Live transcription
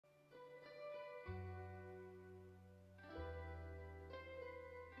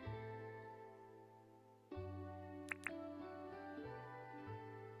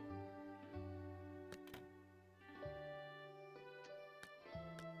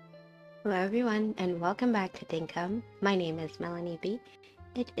Hello everyone and welcome back to Dinkum. My name is Melanie B.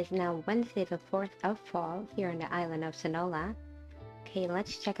 It is now Wednesday the 4th of fall here on the island of Sonola. Okay,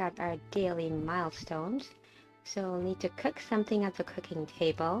 let's check out our daily milestones. So we'll need to cook something at the cooking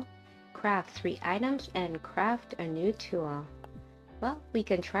table, craft 3 items, and craft a new tool. Well, we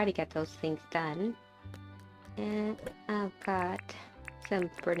can try to get those things done. And I've got some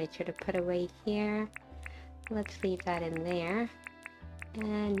furniture to put away here. Let's leave that in there.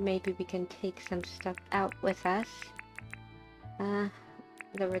 And maybe we can take some stuff out with us. The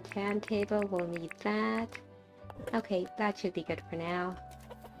rattan table, we'll need that. Okay, that should be good for now.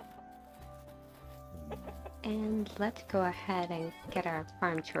 And let's go ahead and get our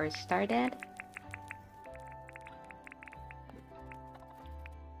farm chores started.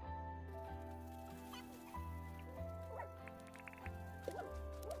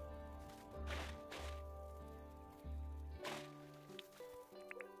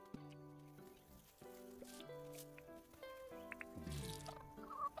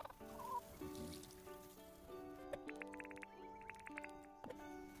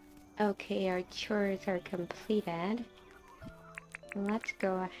 Okay, our chores are completed. Let's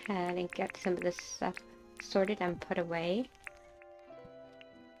go ahead and get some of this stuff sorted and put away.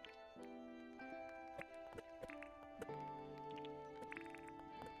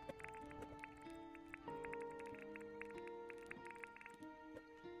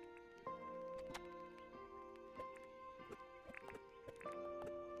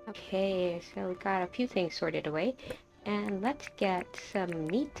 Okay, so we got a few things sorted away. And let's get some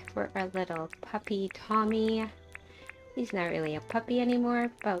meat for our little puppy Tommy. He's not really a puppy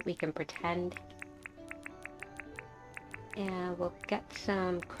anymore, but we can pretend. And we'll get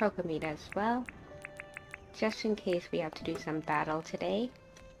some croco meat as well, just in case we have to do some battle today.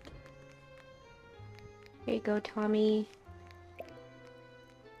 Here you go, Tommy.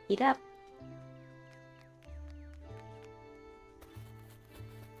 Eat up.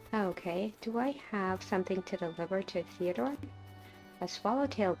 Okay, do I have something to deliver to Theodore? A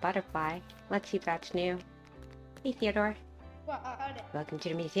swallowtail butterfly. Let's see if that's new. Hey Theodore. Welcome to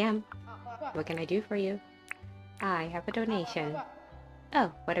the museum. What can I do for you? I have a donation.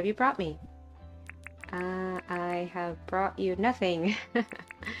 Oh, what have you brought me? I have brought you nothing.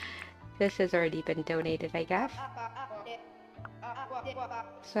 This has already been donated, I guess.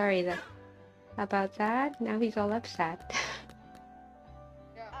 Sorry about that. Now he's all upset.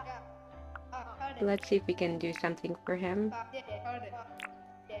 Let's see if we can do something for him.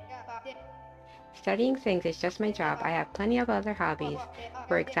 Studying things is just my job. I have plenty of other hobbies.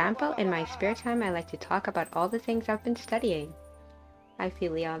 For example, in my spare time, I like to talk about all the things I've been studying. I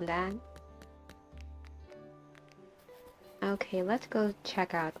feel you on that. Okay, let's go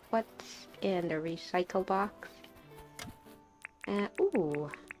check out what's in the recycle box. Ooh,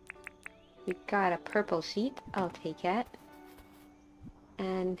 we got a purple sheet. I'll take it.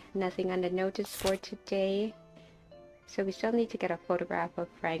 And nothing on the notice board today. So we still need to get a photograph of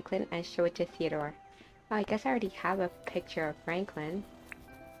Franklin and show it to Theodore. Oh, I guess I already have a picture of Franklin.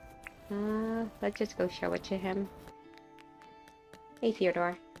 Let's just go show it to him. Hey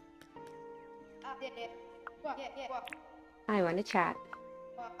Theodore. I want to chat.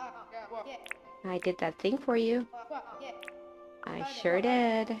 I did that thing for you. I sure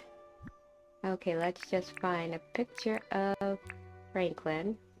did. Okay, let's just find a picture of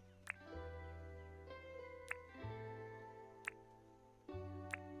Franklin.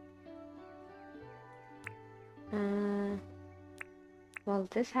 Well,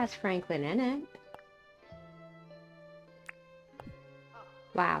 this has Franklin in it.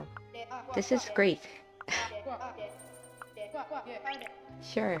 Wow, this is great.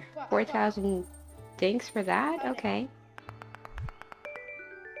 Sure, 4,000 dinks for that? Okay.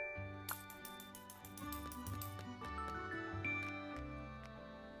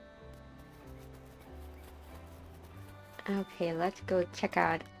 Okay, let's go check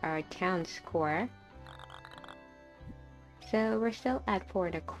out our town score. So we're still at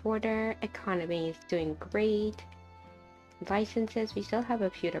 4.25. Economy is doing great. Licenses, we still have a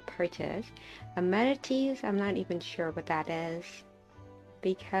few to purchase. Amenities, I'm not even sure what that is,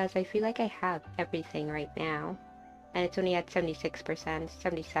 because I feel like I have everything right now. And it's only at 76%,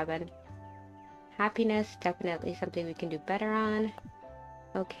 77. Happiness, definitely something we can do better on.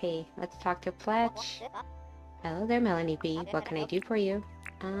 Okay, let's talk to Fletch. Hello there, Melanie B. What can I do for you?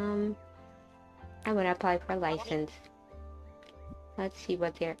 I want to apply for a license. Let's see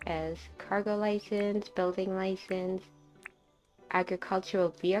what there is. Cargo license, building license,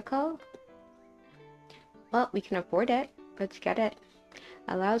 agricultural vehicle. Well, we can afford it. Let's get it.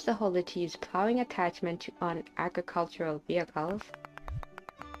 Allows the holder to use plowing attachment on agricultural vehicles.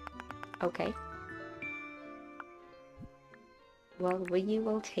 Okay. Well, we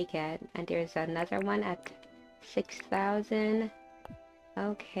will take it. And there's another one at 6,000.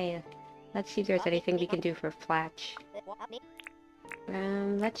 Okay. Let's see if there's anything we can do for Fletch.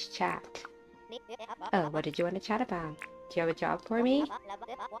 Let's chat. Oh, what did you want to chat about? Do you have a job for me?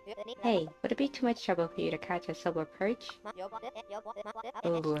 Hey, would it be too much trouble for you to catch a silver perch?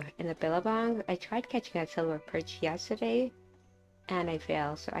 Oh, in the billabong? I tried catching a silver perch yesterday, and I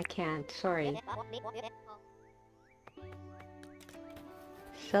failed, so I can't. Sorry.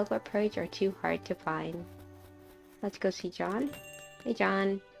 Silver perch are too hard to find. Let's go see John. Hey,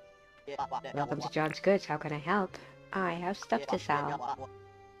 John. Welcome to John's Goods. How can I help? I have stuff to sell.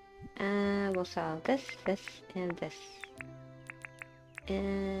 We'll sell this, this, and this.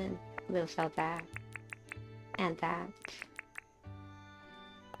 And we'll sell that. And that.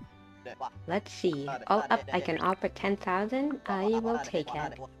 Let's see. All up, I can offer 10,000. I will take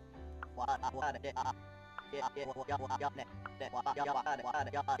it.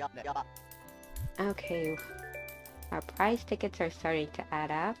 Okay. Our prize tickets are starting to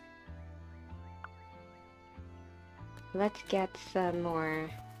add up. Let's get some more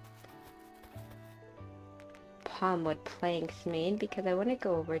palmwood planks made because I want to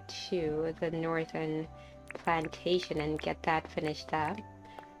go over to the northern plantation and get that finished up.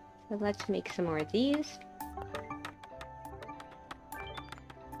 So let's make some more of these.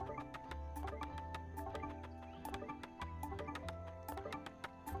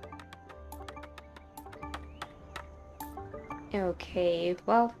 Okay,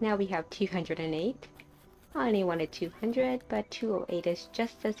 well now we have 208. I only wanted 200, but 208 is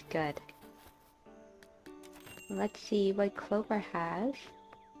just as good. Let's see what Clover has.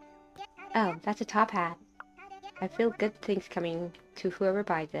 Oh, that's a top hat. I feel good things coming to whoever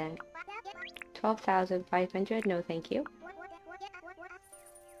buys it. 12,500, no thank you.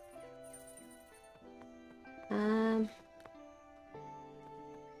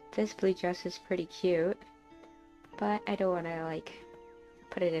 This blue dress is pretty cute, but I don't want to like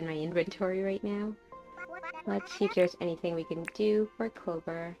put it in my inventory right now. Let's see if there's anything we can do for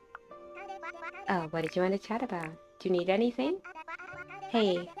Clover. Oh, what did you want to chat about? Do you need anything?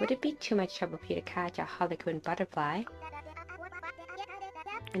 Hey, would it be too much trouble for you to catch a harlequin butterfly?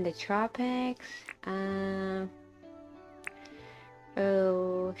 In the tropics?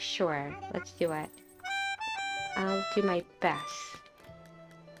 Oh, sure. Let's do it. I'll do my best.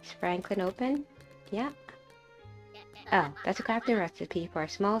 Is Franklin open? Yeah. Oh, that's a crafting recipe for a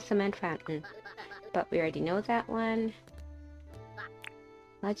small cement fountain. But we already know that one.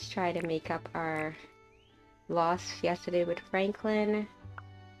 Let's try to make up our loss yesterday with Franklin.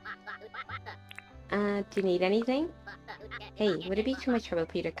 Do you need anything? Hey, would it be too much trouble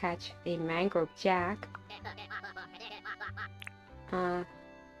for you to catch a mangrove jack? I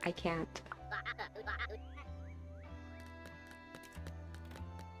can't.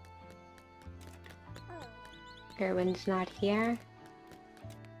 Erwin's not here.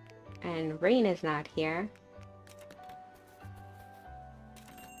 And Rain is not here.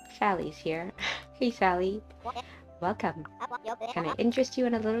 Sally's here. Hey Sally. Welcome. Can I interest you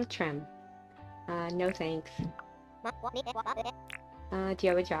in a little trim? No thanks. Do you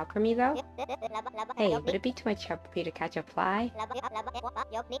have a job for me though? Hey, would it be too much trouble for you to catch a fly?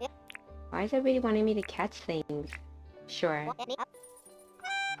 Why is everybody wanting me to catch things? Sure.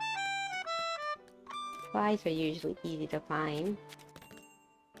 Flies are usually easy to find.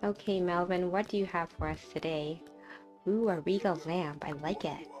 Okay, Melvin, what do you have for us today? Ooh, a regal lamp. I like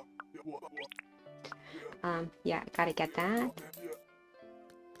it. Yeah, gotta get that.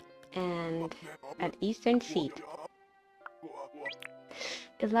 And an eastern seat.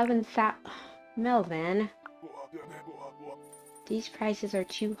 11 Melvin. These prices are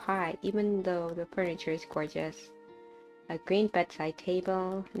too high, even though the furniture is gorgeous. A green bedside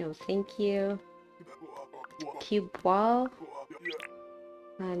table. No, thank you. Cube wall.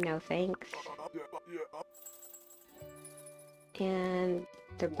 No, thanks. And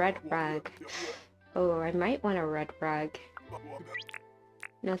the red rug. Oh, I might want a red rug.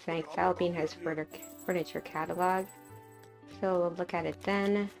 No thanks, Alpine has furniture catalog. So we'll look at it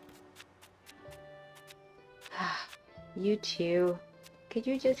then. You two. Could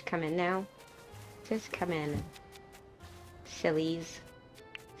you just come in now? Just come in. Sillies.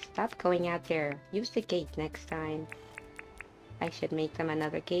 Stop going out there. Use the gate next time. I should make them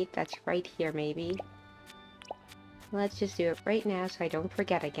another gate that's right here maybe. Let's just do it right now so I don't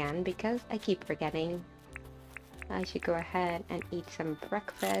forget again because I keep forgetting. I should go ahead and eat some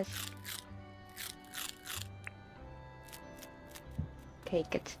breakfast. Okay,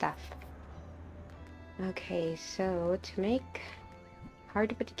 good stuff. Okay, so to make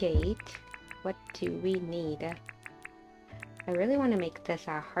hardwood gate. What do we need? I really want to make this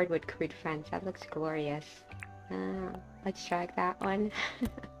a hardwood crude fence. That looks glorious. Let's drag that one.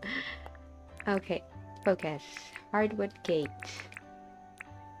 Okay, focus. Hardwood gate.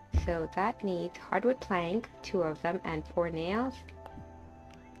 So that needs hardwood plank, 2 of them, and 4 nails.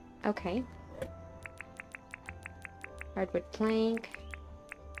 Okay. Hardwood plank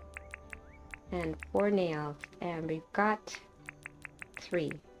and 4 nails, and we've got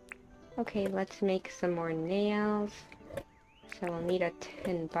 3. Okay, let's make some more nails. So we'll need a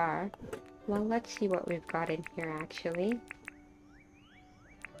tin bar. Well, let's see what we've got in here actually.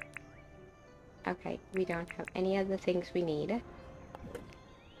 Okay, we don't have any of the things we need.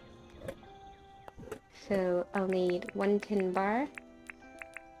 So I'll need 1 tin bar.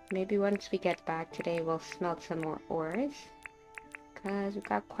 Maybe once we get back today we'll smelt some more ores, because we've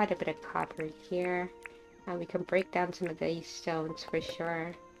got quite a bit of copper here, and we can break down some of these stones for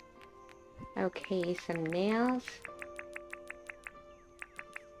sure. Okay, some nails.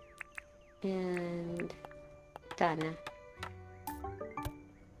 And done.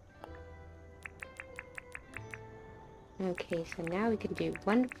 Okay, so now we can do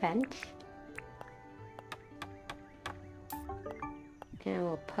 1 fence. And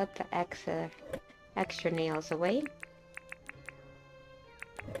we'll put the extra nails away.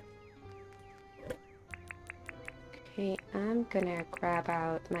 Okay, I'm gonna grab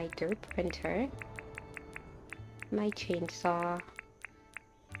out my dirt printer, my chainsaw,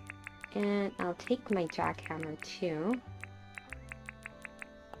 and I'll take my jackhammer too.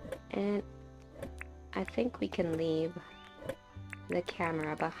 And I think we can leave the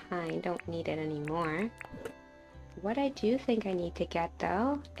camera behind, don't need it anymore. What I do think I need to get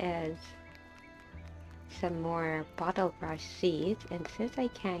though is some more bottle brush seeds, and since I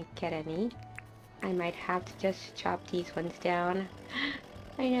can't get any, I might have to just chop these ones down.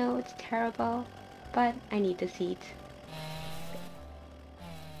 I know it's terrible, but I need the seeds.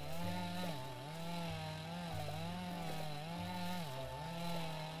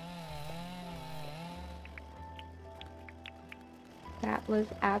 That was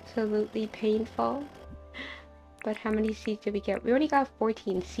absolutely painful. But how many seeds did we get? We already got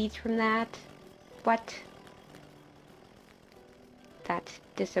 14 seeds from that. What? That's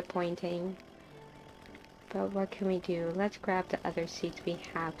disappointing. But what can we do? Let's grab the other seeds we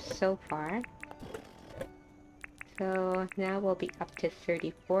have so far. So now we'll be up to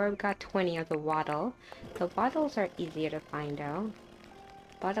 34. We've got 20 of the wattle. The wattles are easier to find though.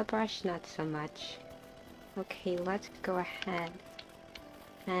 Bottle brush, not so much. Okay, let's go ahead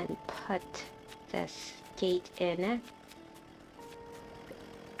and put this gate in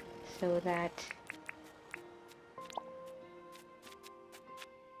so that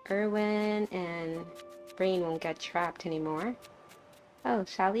Erwin and Brain won't get trapped anymore. Oh,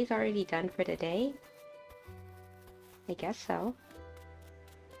 Sally's already done for the day? I guess so.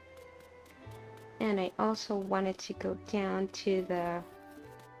 And I also wanted to go down to the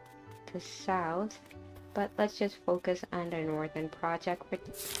south, but let's just focus on the northern project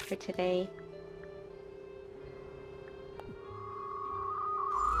for today.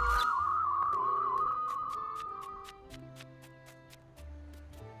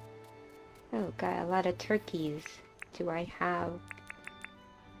 Oh, got a lot of turkeys. Do I have...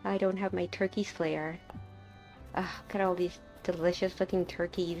 I don't have my turkey slayer. Ugh, got all these delicious looking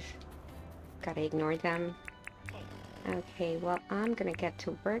turkeys. Gotta ignore them. Okay, well, I'm gonna get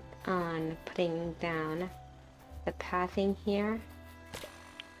to work on putting down the pathing here.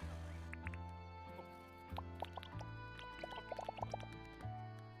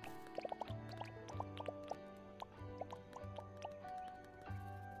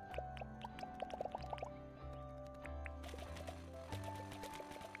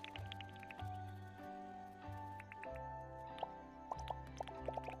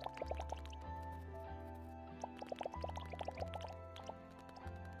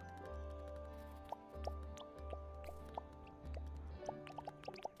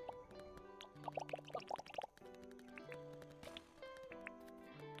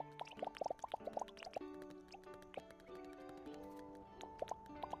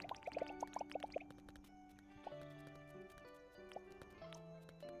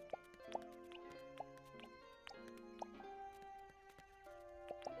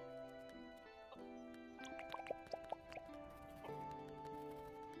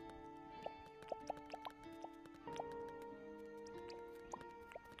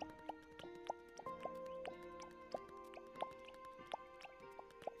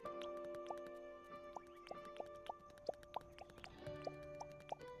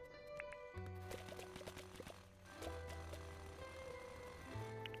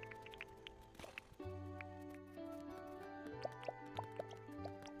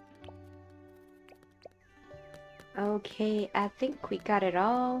 Okay, I think we got it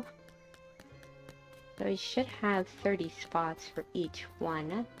all. So we should have 30 spots for each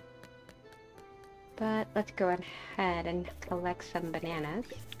one. But let's go ahead and collect some bananas.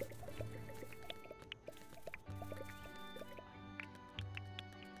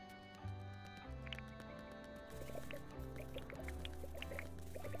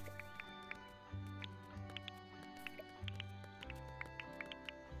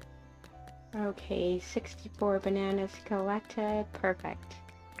 Okay, 64 bananas collected. Perfect.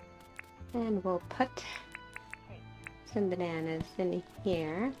 And we'll put some bananas in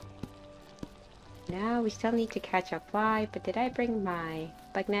here. Now we still need to catch a fly, but did I bring my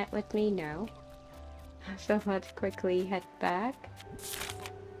bug net with me? No. So let's quickly head back.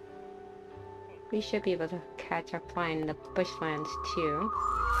 We should be able to catch a fly in the bushlands too.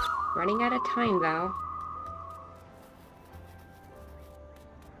 Running out of time though.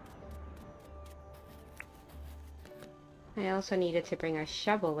 I also needed to bring a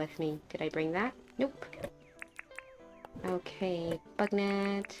shovel with me. Did I bring that? Nope. Okay, bug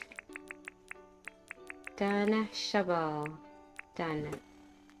net. Done. Shovel. Done.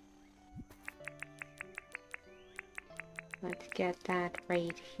 Let's get that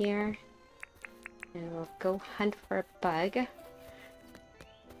right here. And we'll go hunt for a bug.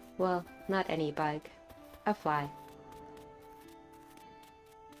 Well, not any bug. A fly.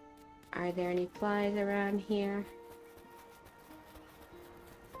 Are there any flies around here?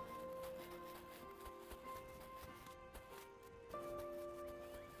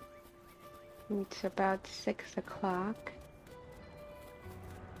 It's about 6 o'clock.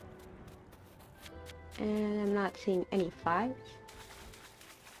 And I'm not seeing any flies.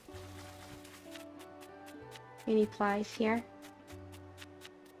 Any flies here?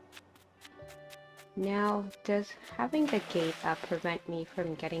 Now, does having the gate up prevent me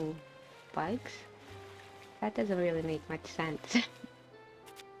from getting bugs? That doesn't really make much sense.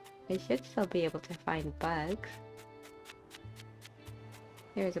 I should still be able to find bugs.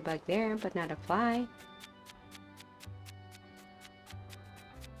 There's a bug there, but not a fly.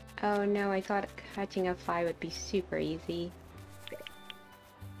 Oh no, I thought catching a fly would be super easy.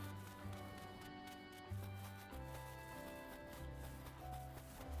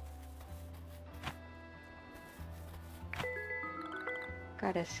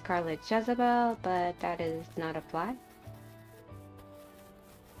 Got a scarlet Jezebel, but that is not a fly.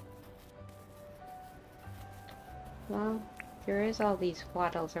 Well, there is all these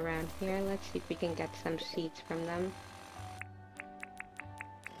wattles around here. Let's see if we can get some seeds from them.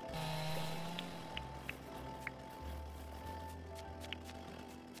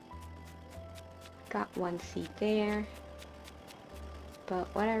 Got one seed there.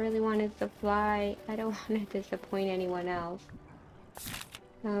 But what I really want is the fly. I don't want to disappoint anyone else.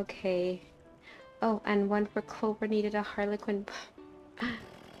 Okay. Oh, and one for Clover needed a Harlequin.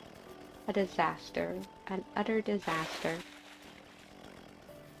 A disaster. An utter disaster.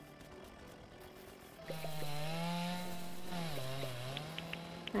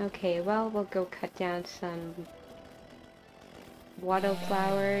 Okay, well, we'll go cut down some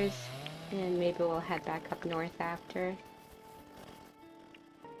wildflowers, and maybe we'll head back up north after.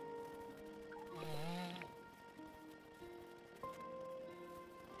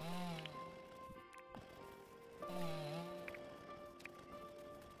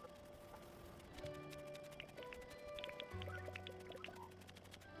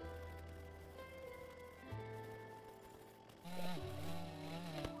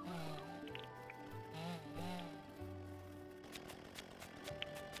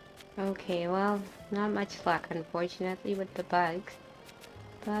 Okay, well, not much luck unfortunately with the bugs,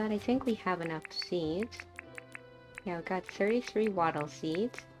 but I think we have enough seeds. Yeah, we got 33 wattle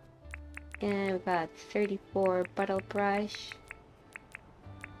seeds, and we got 34 bottle brush.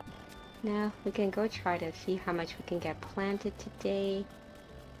 Now we can go try to see how much we can get planted today.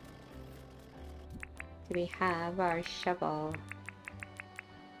 Do we have our shovel?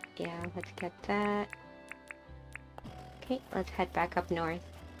 Yeah, let's get that. Okay, let's head back up north.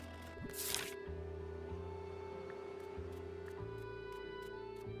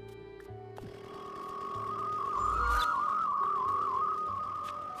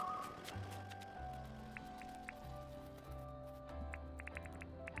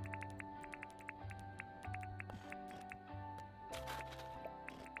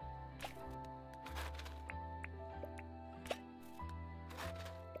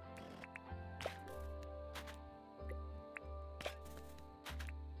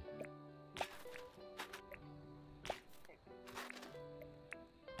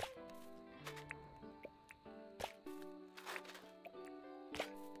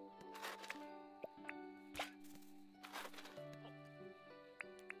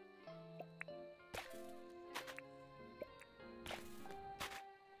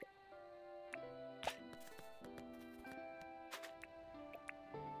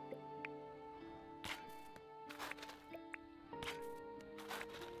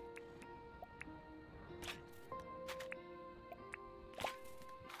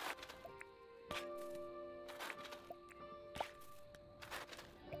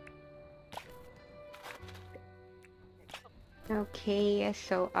 Okay,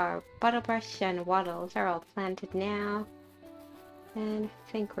 so our bottle brush and wattles are all planted now. And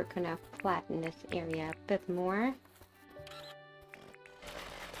I think we're gonna flatten this area a bit more.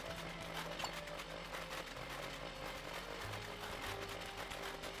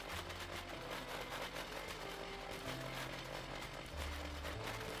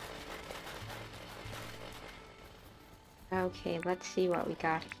 Okay, let's see what we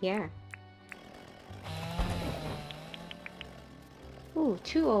got here. Ooh,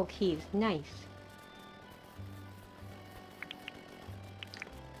 2 old keys, nice.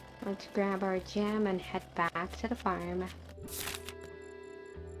 Let's grab our jam and head back to the farm.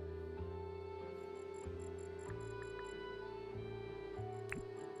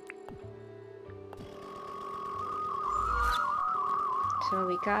 So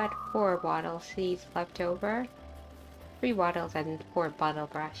we got 4 wattle seeds left over. 3 wattles and 4 bottle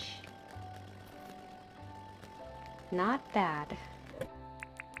brush. Not bad.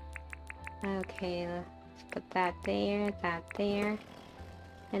 Okay, let's put that there,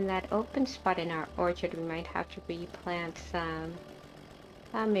 and that open spot in our orchard we might have to replant some,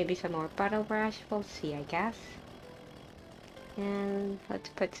 maybe some more bottle brush, we'll see I guess. And let's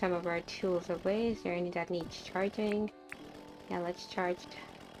put some of our tools away. Is there any that needs charging? Yeah, let's charge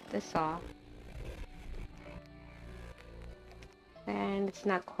the saw. And it's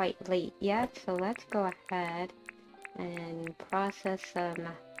not quite late yet, so let's go ahead and process some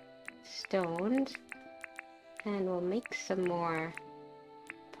stones, and we'll make some more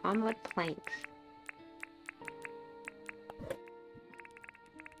palmwood planks.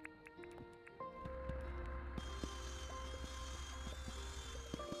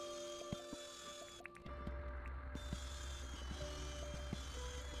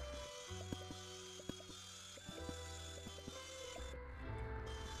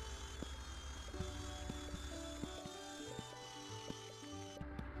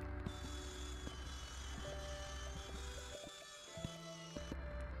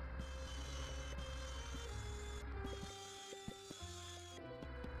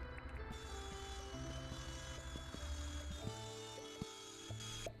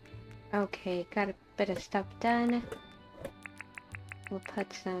 Okay, got a bit of stuff done. We'll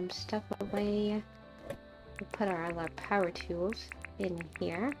put some stuff away. We'll put all our power tools in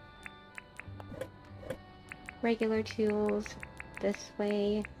here. Regular tools this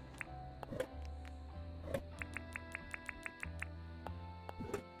way.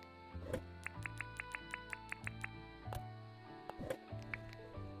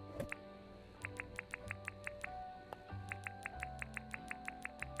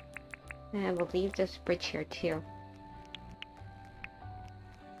 And we'll leave this bridge here too.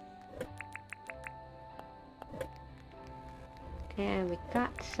 And we got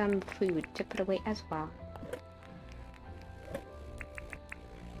some food to put away as well.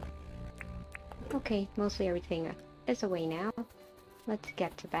 Okay, mostly everything is away now. Let's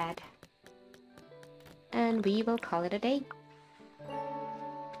get to bed. And we will call it a day.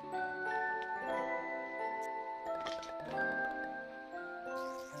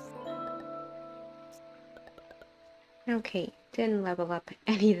 Okay, didn't level up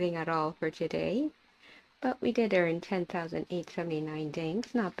anything at all for today, but we did earn 10,879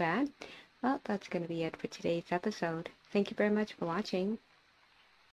 dings, not bad. Well, that's going to be it for today's episode. Thank you very much for watching.